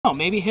know,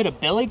 maybe hit a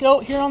billy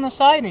goat here on the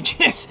side and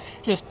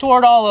just tore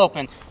it all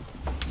open.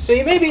 So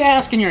you may be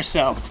asking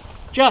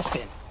yourself,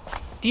 Justin,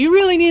 do you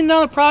really need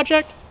another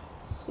project?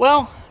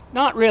 Well,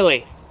 not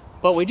really,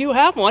 but we do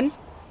have one.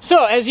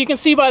 So as you can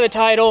see by the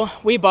title,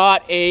 we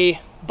bought a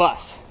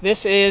bus.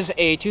 This is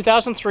a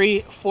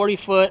 2003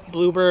 40-foot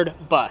Bluebird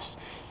bus.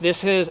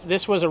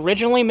 This was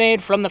originally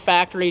made from the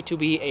factory to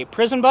be a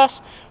prison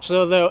bus,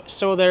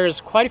 so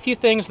there's quite a few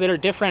things that are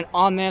different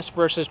on this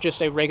versus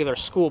just a regular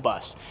school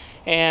bus.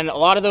 And a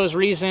lot of those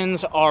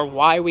reasons are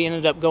why we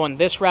ended up going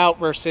this route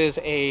versus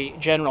a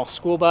general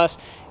school bus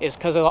is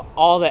because of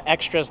all the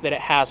extras that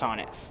it has on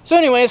it. So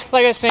anyways,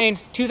 like I was saying,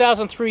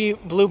 2003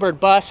 Bluebird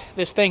bus.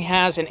 This thing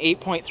has an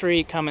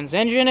 8.3 Cummins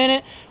engine in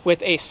it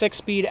with a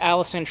 6-speed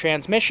Allison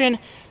transmission.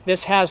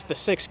 This has the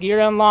 6-gear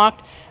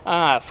unlocked.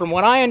 From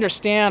what I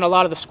understand, a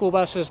lot of the school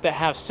buses that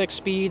have 6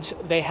 speeds,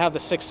 they have the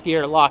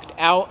 6-gear locked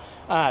out,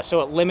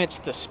 so it limits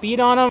the speed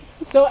on them.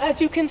 So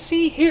as you can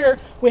see here,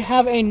 we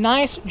have a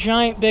nice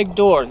giant big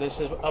door. This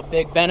is a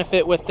big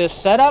benefit with this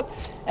setup,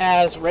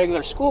 as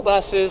regular school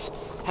buses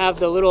have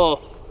the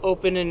little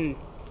open and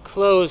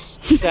close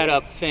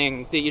setup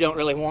thing that you don't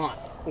really want.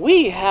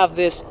 We have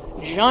this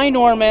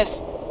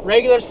ginormous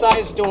regular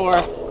sized door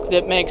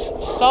that makes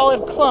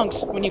solid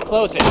clunks when you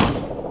close it.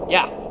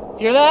 Yeah,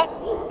 hear that?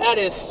 That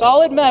is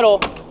solid metal,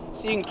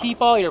 so you can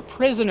keep all your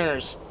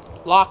prisoners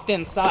locked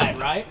inside,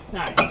 right? All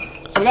right,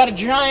 so we got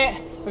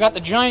the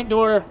giant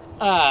door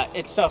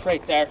itself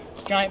right there,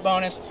 giant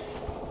bonus.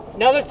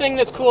 Another thing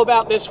that's cool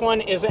about this one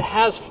is it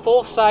has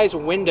full-size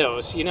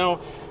windows. You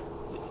know,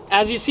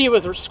 as you see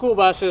with school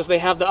buses, they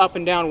have the up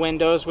and down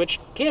windows, which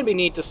can be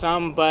neat to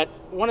some, but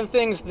one of the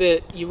things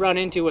that you run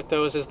into with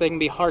those is they can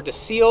be hard to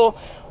seal,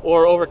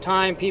 or over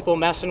time, people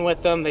messing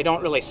with them, they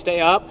don't really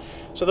stay up.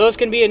 So those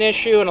can be an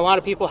issue, and a lot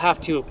of people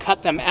have to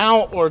cut them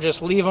out or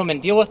just leave them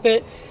and deal with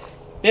it.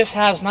 This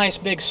has nice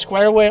big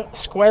square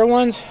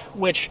ones,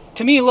 which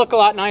to me look a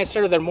lot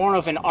nicer. They're more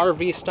of an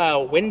RV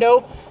style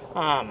window.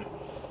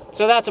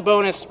 So that's a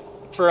bonus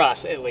for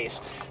us, at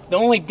least. The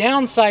only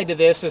downside to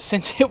this is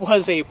since it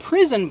was a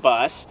prison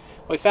bus,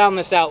 we found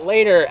this out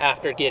later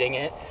after getting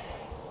it,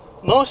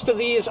 most of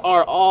these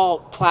are all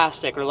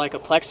plastic or like a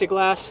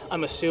plexiglass,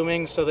 I'm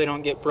assuming, so they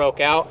don't get broke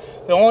out.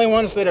 The only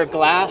ones that are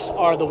glass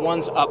are the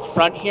ones up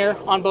front here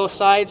on both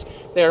sides.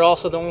 They're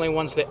also the only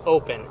ones that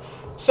open.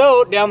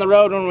 So down the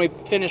road when we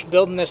finish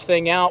building this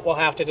thing out, we'll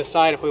have to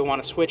decide if we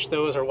want to switch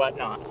those or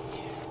whatnot.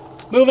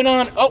 Moving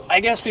on, I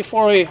guess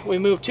before we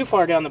move too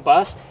far down the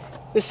bus,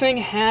 this thing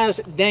has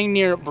dang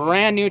near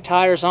brand new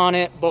tires on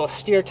it, both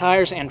steer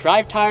tires and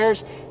drive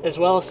tires, as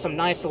well as some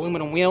nice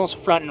aluminum wheels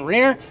front and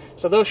rear.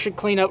 So those should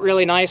clean up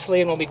really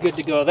nicely and we'll be good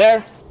to go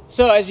there.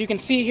 So as you can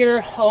see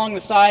here along the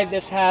side,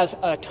 this has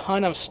a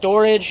ton of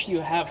storage. You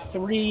have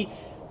 3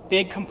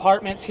 big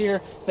compartments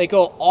here. They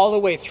go all the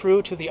way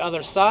through to the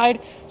other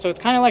side. So it's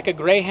kind of like a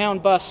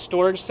Greyhound bus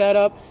storage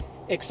setup,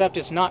 except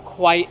it's not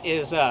quite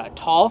as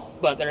tall,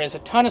 but there is a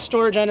ton of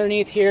storage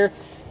underneath here.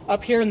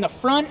 Up here in the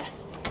front,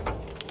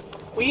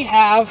 we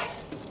have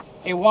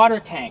a water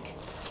tank.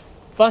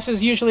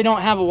 Buses usually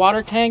don't have a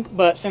water tank,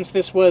 but since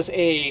this was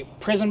a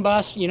prison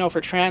bus, you know, for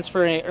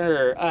transferring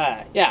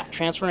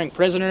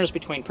prisoners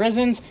between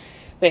prisons,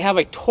 they have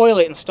a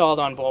toilet installed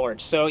on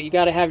board. So you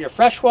got to have your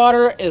fresh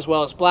water as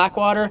well as black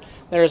water.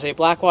 There is a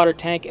black water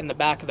tank in the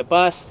back of the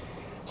bus.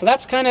 So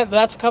that's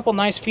a couple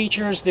nice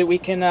features that we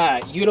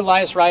can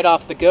utilize right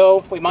off the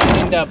go. We might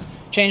end up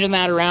changing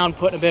that around,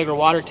 putting a bigger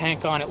water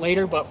tank on it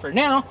later, but for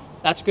now,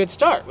 that's a good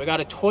start. We got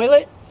a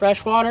toilet,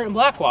 fresh water, and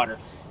black water.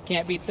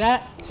 Can't beat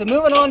that. So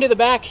moving on to the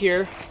back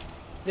here,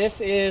 this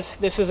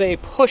is a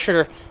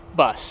pusher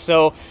bus.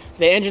 So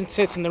the engine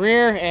sits in the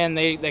rear, and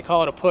they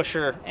call it a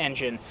pusher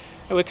engine.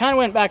 And we kind of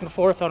went back and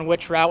forth on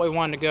which route we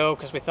wanted to go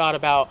because we thought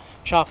about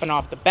chopping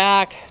off the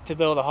back to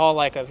build a hull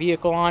like a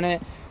vehicle on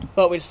it.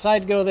 But we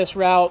decided to go this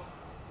route,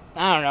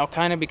 I don't know,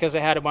 kind of because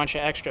it had a bunch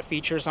of extra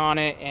features on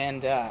it.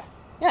 And yeah,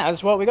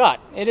 that's what we got.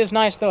 It is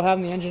nice though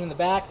having the engine in the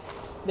back.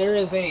 There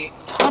is a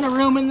ton of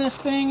room in this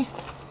thing.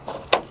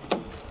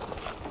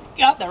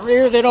 Got the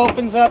rear that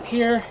opens up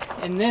here,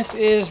 and this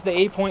is the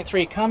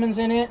 8.3 Cummins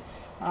in it.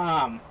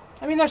 I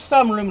mean, there's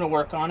some room to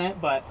work on it,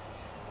 but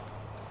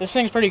this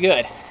thing's pretty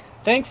good.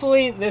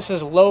 Thankfully, this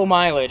is low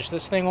mileage.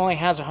 This thing only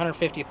has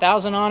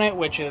 150,000 on it,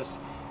 which is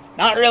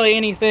not really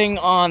anything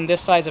on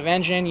this size of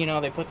engine. You know,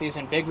 they put these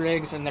in big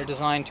rigs, and they're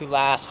designed to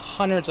last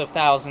hundreds of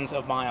thousands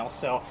of miles.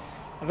 So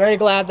I'm very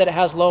glad that it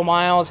has low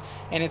miles,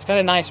 and it's kind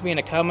of nice being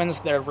a Cummins.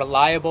 They're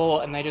reliable,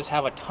 and they just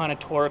have a ton of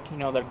torque. You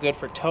know, they're good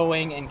for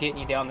towing and getting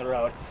you down the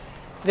road.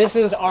 This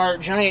is our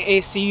giant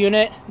AC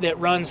unit that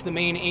runs the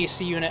main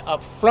AC unit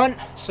up front.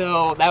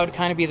 So that would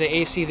kind of be the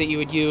AC that you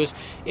would use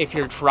if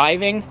you're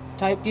driving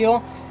type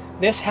deal.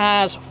 This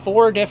has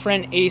 4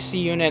 different AC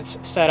units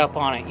set up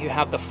on it. You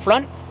have the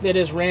front that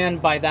is ran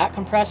by that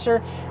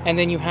compressor, and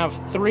then you have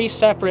 3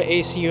 separate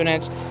AC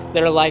units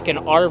that are like an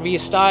RV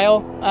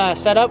style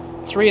setup,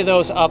 3 of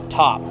those up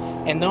top.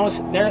 and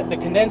the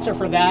condenser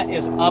for that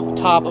is up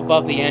top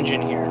above the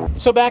engine here.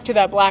 So back to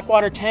that black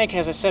water tank,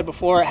 as I said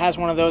before, it has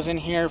one of those in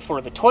here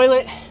for the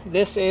toilet.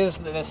 This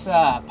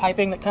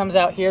piping that comes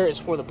out here is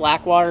for the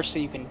black water, so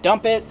you can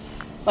dump it.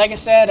 Like I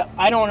said,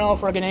 I don't know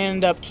if we're going to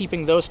end up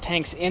keeping those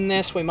tanks in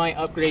this. We might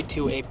upgrade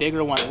to a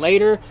bigger one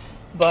later,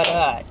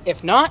 but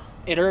if not,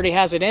 it already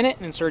has it in it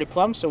and it's already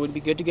plumbed, so we'd be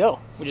good to go.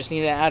 We just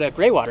need to add a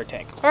gray water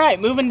tank. All right,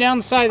 moving down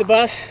the side of the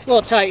bus, a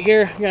little tight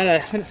here.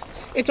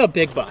 It's a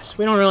big bus.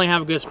 We don't really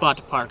have a good spot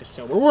to park it,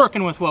 so we're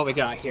working with what we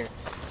got here.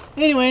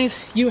 Anyways,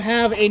 you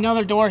have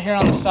another door here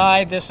on the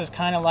side. This is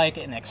kind of like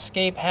an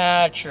escape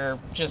hatch or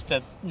just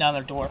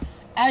another door.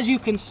 As you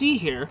can see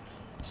here,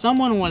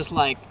 someone was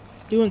like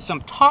doing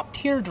some top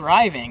tier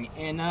driving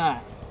and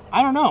I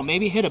don't know,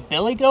 maybe hit a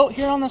billy goat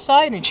here on the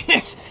side and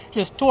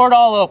just tore it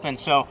all open.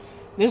 So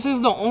this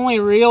is the only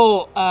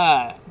real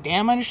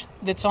damage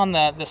that's on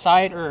the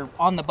side or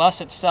on the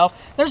bus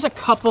itself. There's a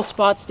couple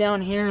spots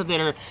down here that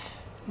are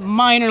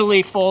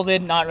minorly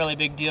folded, not really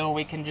big deal.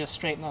 We can just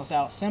straighten those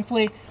out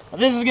simply. But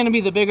this is going to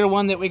be the bigger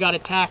one that we got to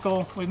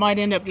tackle. We might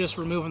end up just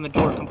removing the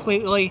door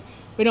completely.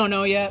 We don't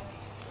know yet.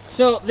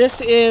 So this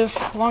is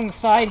along the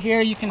side here.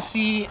 You can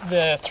see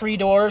the 3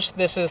 doors.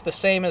 This is the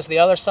same as the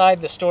other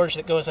side, the storage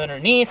that goes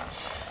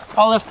underneath.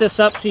 I'll lift this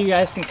up so you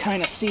guys can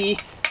kind of see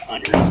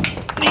under.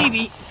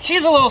 Maybe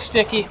she's a little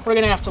sticky. We're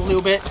going to have to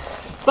lube it.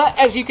 But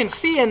as you can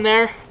see in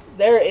there,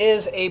 there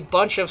is a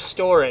bunch of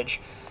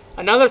storage.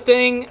 Another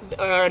thing,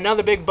 or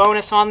another big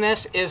bonus on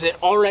this is it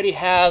already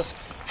has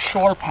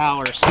shore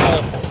power. So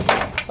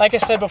like I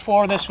said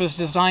before, this was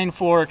designed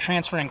for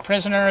transferring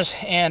prisoners,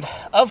 and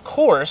of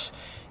course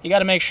you got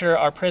to make sure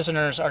our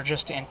prisoners are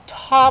just in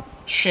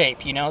top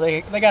shape. You know,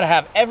 they got to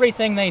have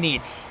everything they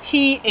need: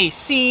 heat,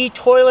 AC,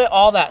 toilet,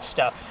 all that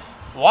stuff.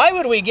 Why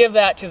would we give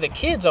that to the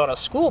kids on a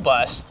school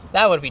bus?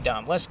 That would be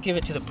dumb. Let's give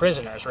it to the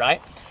prisoners,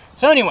 right?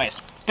 So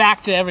anyways,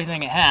 back to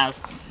everything it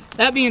has.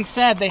 That being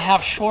said, they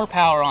have shore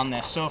power on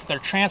this, so if they're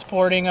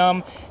transporting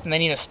them and they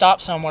need to stop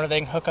somewhere, they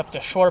can hook up to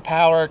shore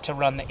power to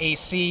run the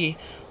AC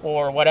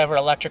or whatever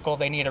electrical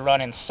they need to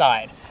run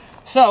inside.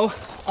 So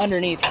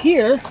underneath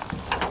here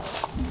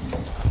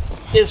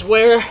is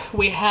where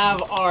we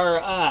have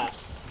our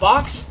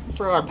box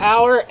for our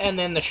power and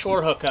then the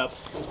shore hookup.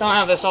 Don't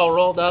have this all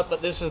rolled up,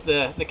 but this is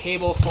the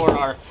cable for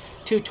our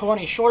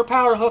 220 shore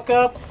power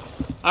hookup.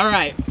 All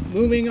right,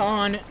 moving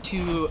on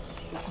to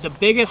the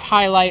biggest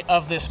highlight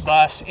of this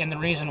bus and the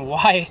reason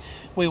why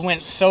we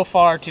went so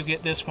far to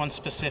get this one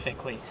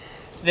specifically.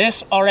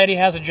 This already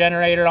has a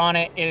generator on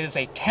it. It is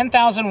a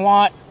 10,000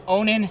 watt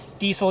Onan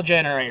diesel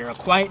generator, a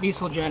quiet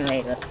diesel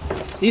generator.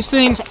 These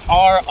things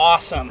are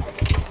awesome.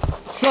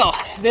 So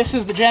this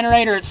is the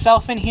generator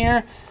itself in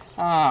here.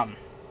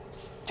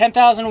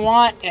 10,000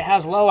 watt, it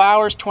has low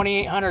hours,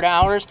 2,800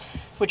 hours,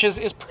 which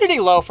is pretty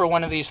low for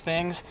one of these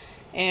things.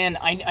 And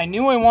I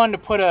knew I wanted to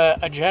put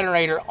a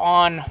generator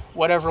on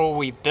whatever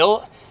we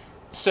built,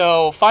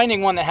 so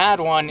finding one that had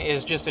one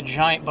is just a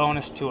giant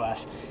bonus to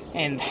us.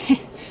 And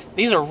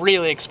these are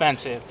really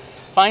expensive.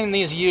 Finding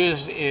these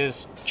used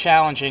is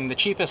challenging. The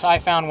cheapest I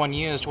found one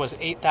used was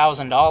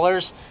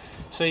 $8,000,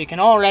 so you can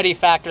already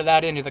factor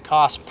that into the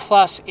cost,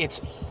 plus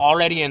it's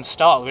already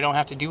installed. We don't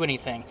have to do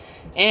anything.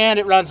 And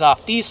it runs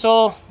off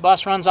diesel,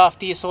 bus runs off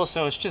diesel,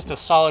 so it's just a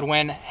solid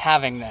win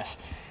having this.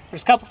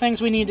 There's a couple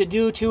things we need to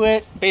do to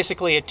it,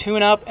 basically a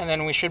tune-up, and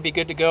then we should be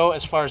good to go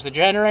as far as the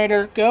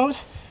generator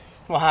goes.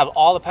 We'll have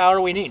all the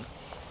power we need.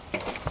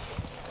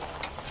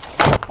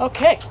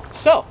 Okay,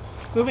 so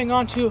moving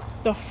on to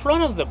the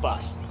front of the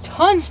bus.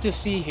 Tons to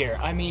see here.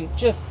 I mean,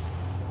 just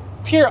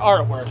pure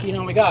artwork. You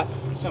know, we got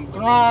some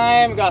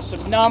grime, we got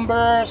some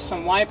numbers,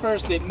 some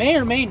wipers that may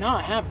or may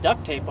not have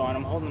duct tape on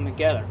them holding them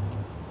together.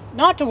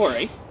 Not to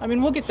worry. I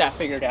mean, we'll get that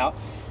figured out.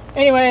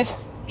 Anyways,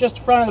 just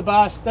the front of the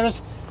bus.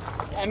 There's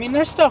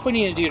stuff we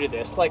need to do to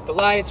this, like the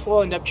lights.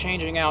 We'll end up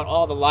changing out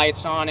all the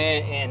lights on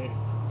it and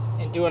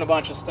doing a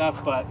bunch of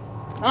stuff, but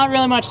not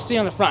really much to see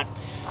on the front.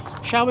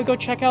 Shall we go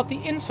check out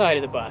the inside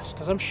of the bus?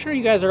 Because I'm sure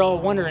you guys are all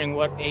wondering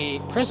what a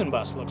prison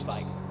bus looks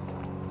like.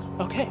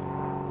 Okay,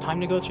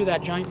 time to go through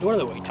that giant door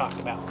that we talked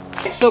about.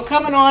 Okay, so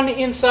coming on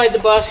inside the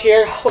bus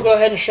here, we'll go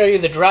ahead and show you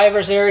the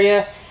driver's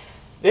area.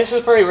 This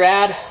is pretty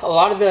rad. A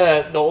lot of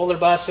the older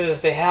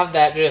buses, they have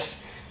that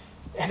just...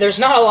 There's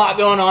not a lot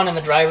going on in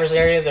the driver's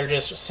area. They're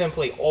just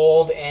simply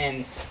old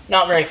and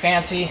not very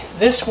fancy.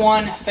 This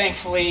one,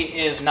 thankfully,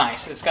 is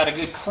nice. It's got a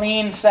good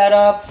clean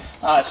setup.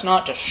 It's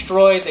not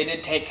destroyed. They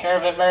did take care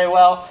of it very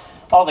well.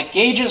 All the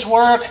gauges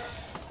work.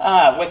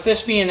 With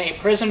this being a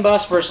prison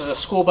bus versus a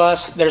school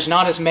bus, there's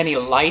not as many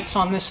lights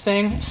on this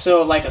thing.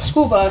 So like a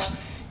school bus,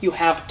 you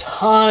have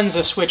tons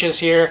of switches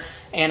here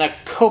and a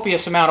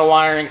copious amount of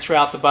wiring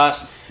throughout the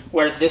bus,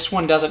 where this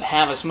one doesn't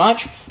have as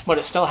much, but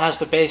it still has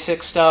the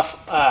basic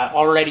stuff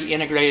already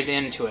integrated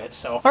into it.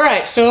 So, all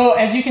right, so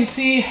as you can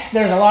see,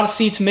 there's a lot of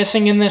seats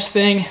missing in this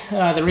thing.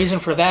 The reason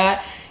for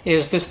that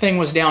is this thing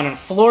was down in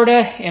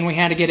Florida and we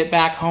had to get it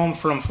back home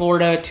from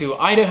Florida to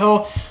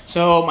Idaho.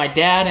 So my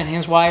dad and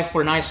his wife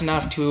were nice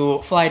enough to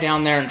fly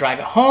down there and drive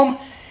it home.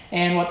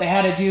 And what they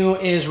had to do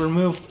is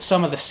remove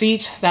some of the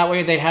seats. That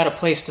way they had a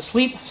place to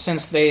sleep,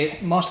 since they,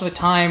 most of the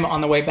time on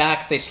the way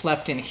back, they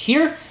slept in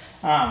here.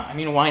 I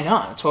mean, why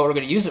not? That's what we're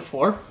gonna use it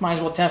for. Might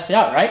as well test it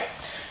out, right?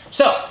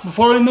 So,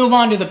 before we move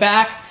on to the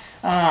back,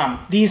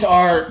 these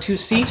are 2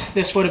 seats.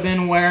 This would have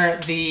been where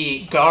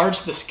the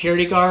guards, the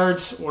security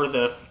guards, or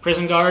the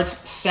prison guards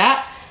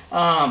sat.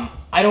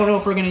 I don't know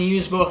if we're gonna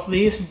use both of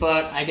these,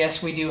 but I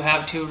guess we do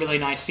have 2 really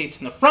nice seats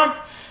in the front,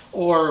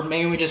 or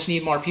maybe we just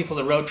need more people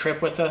to road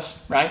trip with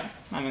us, right?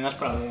 I mean, that's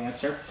probably the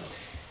answer.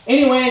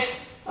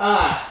 Anyways,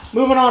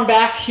 moving on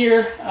back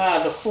here,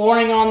 the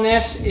flooring on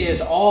this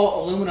is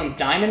all aluminum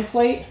diamond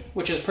plate,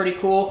 which is pretty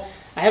cool.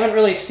 I haven't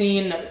really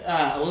seen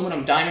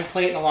aluminum diamond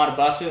plate in a lot of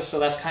buses, so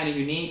that's kind of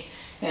unique.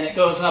 And it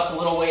goes up a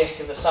little ways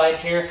to the side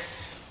here.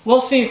 We'll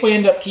see if we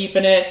end up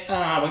keeping it.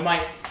 We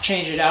might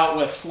change it out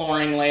with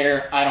flooring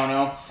later, I don't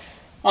know.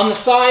 On the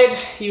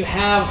sides, you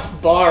have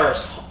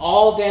bars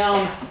all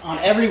down on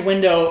every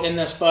window in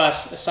this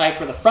bus, aside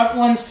for the front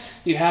ones.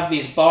 You have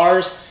these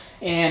bars,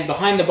 and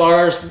behind the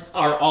bars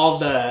are all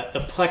the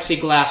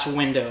plexiglass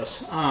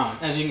windows.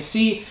 As you can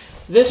see,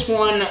 this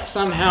one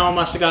somehow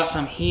must have got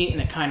some heat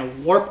and it kind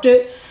of warped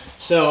it.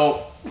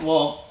 So,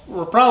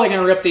 we're probably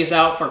gonna rip these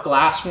out for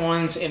glass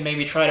ones and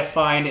maybe try to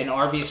find an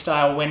RV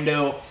style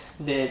window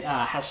that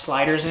has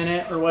sliders in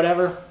it or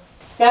whatever.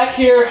 Back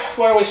here,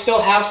 where we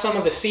still have some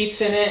of the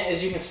seats in it,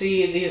 as you can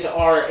see, these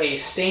are a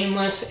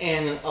stainless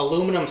and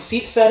aluminum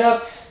seat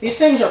setup. These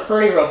things are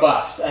pretty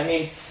robust. I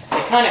mean,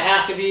 they kind of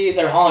have to be.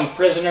 They're hauling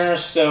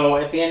prisoners, so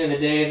at the end of the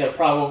day, they're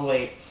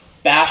probably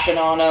bashing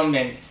on them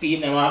and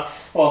beating them up.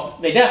 Well,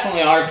 they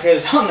definitely are,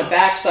 because on the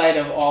back side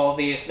of all of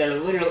these, they're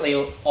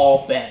literally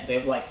all bent.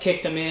 They've like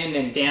kicked them in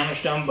and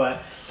damaged them,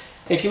 but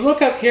if you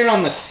look up here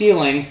on the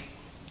ceiling,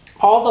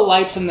 all the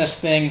lights in this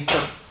thing,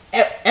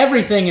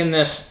 everything in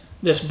this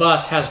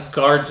bus has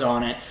guards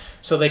on it,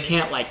 so they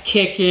can't like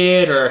kick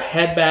it or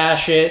head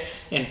bash it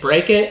and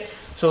break it.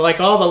 So like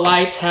all the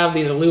lights have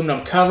these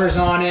aluminum covers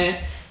on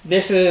it.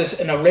 This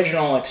is an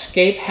original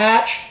escape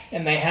hatch,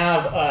 and they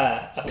have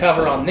a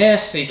cover on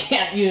this, so you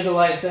can't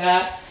utilize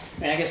that.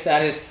 I mean, I guess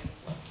that is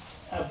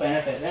a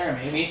benefit there,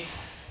 maybe.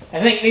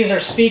 I think these are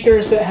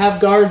speakers that have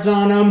guards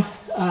on them.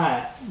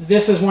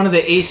 This is one of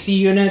the AC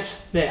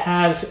units that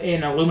has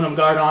an aluminum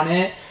guard on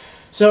it.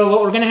 So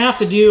what we're going to have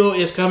to do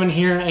is come in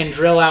here and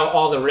drill out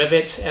all the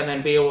rivets and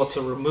then be able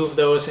to remove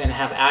those and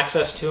have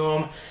access to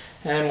them.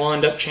 And we'll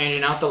end up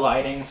changing out the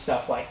lighting and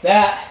stuff like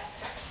that.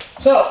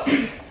 So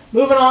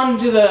moving on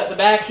to the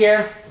back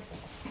here.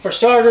 For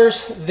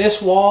starters,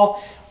 this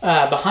wall,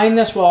 behind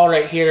this wall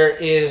right here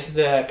is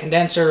the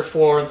condenser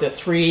for the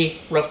 3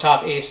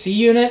 rooftop AC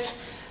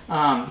units.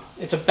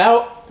 It's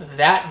about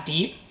that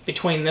deep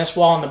between this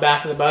wall and the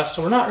back of the bus,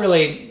 so we're not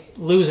really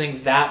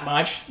losing that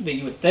much that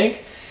you would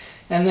think.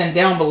 And then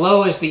down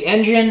below is the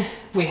engine.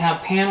 We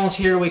have panels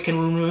here we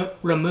can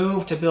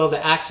remove to be able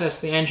to access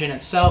the engine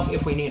itself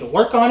if we need to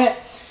work on it.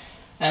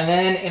 And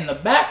then in the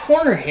back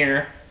corner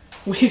here,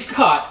 we've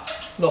got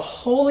the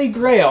Holy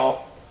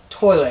Grail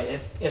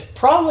toilet. It's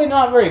probably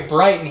not very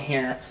bright in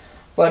here,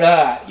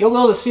 but you'll be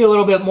able to see a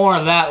little bit more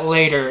of that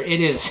later. It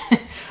is,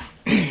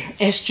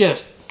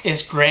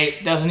 it's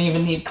great. Doesn't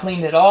even need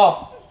cleaned at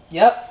all.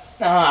 Yep,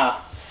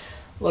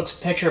 looks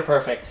picture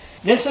perfect.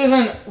 This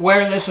isn't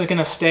where this is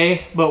gonna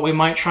stay, but we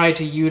might try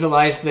to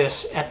utilize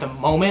this at the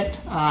moment.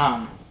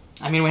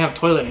 I mean, we have a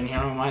toilet in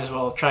here. We might as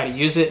well try to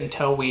use it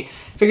until we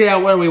figure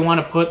out where we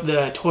want to put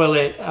the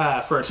toilet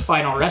for its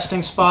final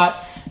resting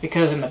spot,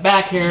 because in the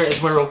back here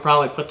is where we'll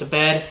probably put the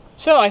bed.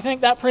 So I think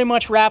that pretty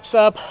much wraps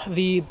up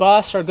the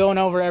bus, or going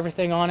over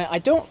everything on it. I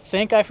don't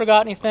think I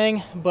forgot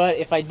anything, but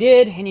if I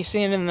did and you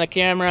see it in the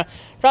camera,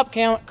 drop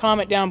a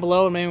comment down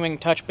below and maybe we can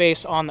touch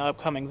base on the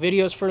upcoming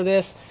videos for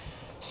this.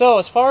 So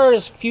as far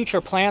as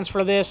future plans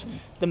for this,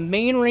 the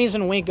main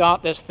reason we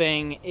got this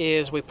thing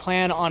is we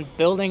plan on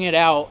building it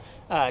out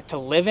to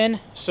live in.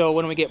 So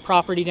when we get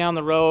property down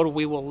the road,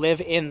 we will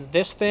live in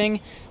this thing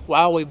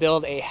while we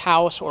build a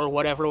house or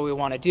whatever we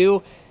want to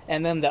do.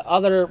 And then the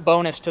other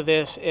bonus to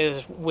this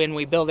is when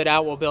we build it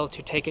out, we'll be able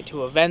to take it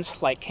to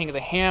events like King of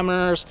the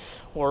Hammers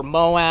or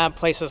Moab,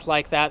 places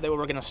like that that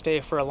we're going to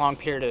stay for a long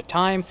period of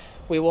time.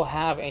 We will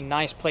have a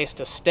nice place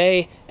to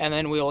stay, and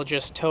then we will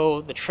just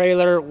tow the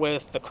trailer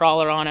with the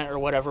crawler on it or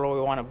whatever we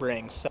want to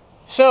bring.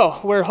 So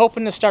we're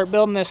hoping to start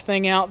building this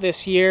thing out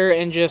this year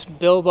and just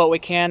build what we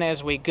can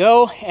as we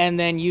go, and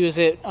then use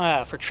it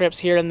for trips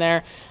here and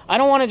there. I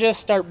don't want to just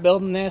start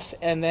building this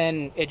and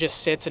then it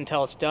just sits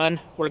until it's done.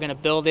 We're going to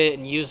build it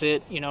and use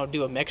it, you know,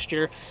 do a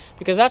mixture,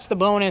 because that's the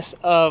bonus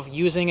of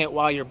using it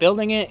while you're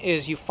building it,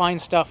 is you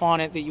find stuff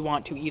on it that you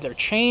want to either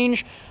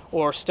change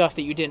or stuff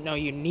that you didn't know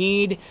you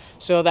need.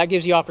 So that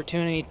gives you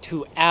opportunity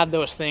to add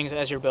those things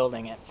as you're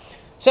building it.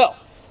 So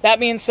that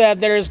being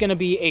said, there is going to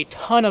be a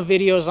ton of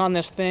videos on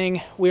this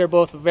thing. We are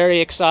both very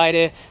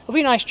excited. It'll be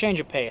a nice change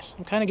of pace.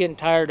 I'm kind of getting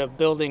tired of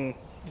building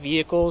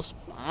vehicles.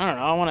 I don't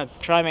know. I want to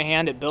try my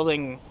hand at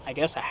building, I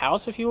guess, a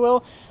house, if you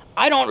will.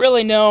 I don't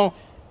really know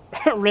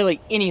really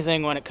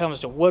anything when it comes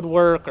to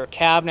woodwork or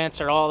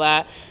cabinets or all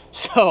that.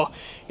 So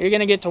you're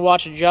gonna get to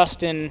watch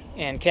Justin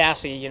and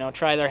Cassie, you know,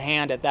 try their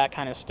hand at that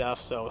kind of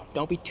stuff. So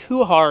don't be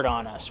too hard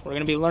on us. We're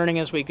gonna be learning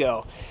as we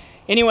go.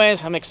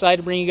 Anyways, I'm excited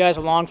to bring you guys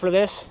along for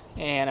this,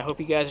 and I hope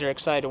you guys are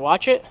excited to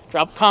watch it.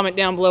 Drop a comment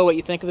down below what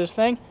you think of this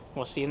thing.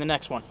 We'll see you in the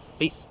next one.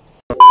 Peace.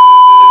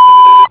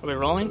 Are we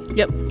rolling?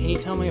 Yep. Can you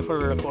tell me if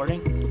we're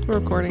recording? We're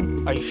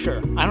recording. Are you sure?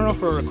 I don't know if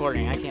we're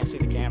recording. I can't see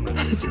the camera.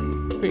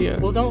 Yeah.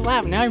 Well, don't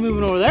laugh. Now you're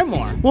moving over there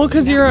more. Well,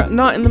 because you're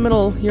not in the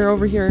middle. You're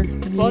over here.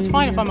 Well, it's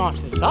fine if I'm off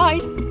to the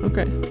side.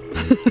 Okay.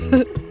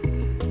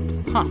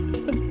 Huh.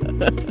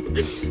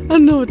 I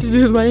don't know what to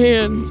do with my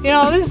hands. You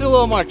know, this is a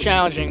little more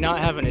challenging not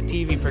having a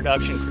TV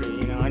production crew.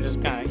 You know, I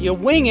just kind of, you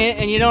wing it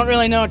and you don't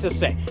really know what to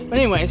say. But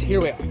anyways,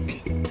 here we are.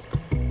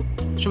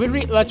 Should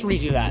we let's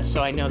redo that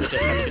so I know the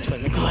difference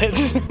between the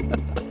clips.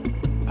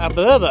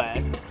 Blah, blah.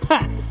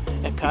 Ha!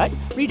 A cut.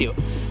 Redo.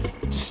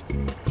 Just,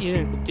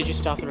 did you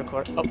stop the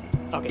record? Oh,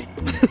 okay.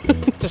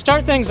 To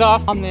start things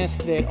off on this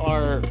that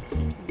are...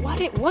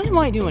 What am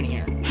I doing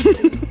here?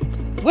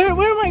 Where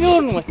am I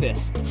going with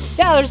this?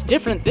 Yeah, there's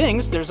different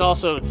things. There's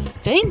also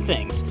same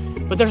things.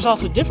 But there's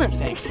also different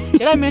things.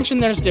 Did I mention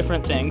there's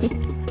different things?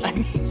 I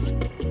mean...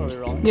 Are we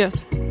rolling? Yes.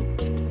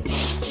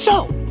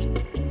 So!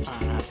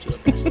 That's too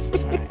aggressive.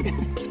 All right.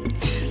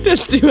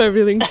 Just do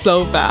everything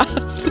so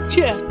fast.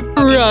 Yeah.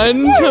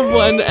 Run to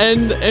one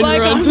end and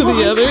like run I'm to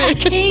the other. Crack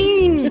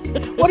cane.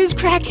 What is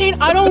crack cane?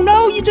 I don't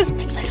know. You just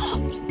mix it up.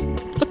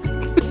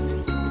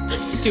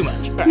 Too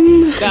much. All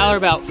right. Now we're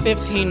about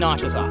 15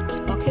 notches off.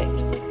 Okay.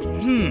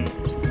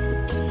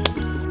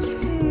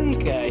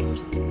 Okay.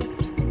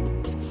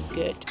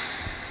 Good.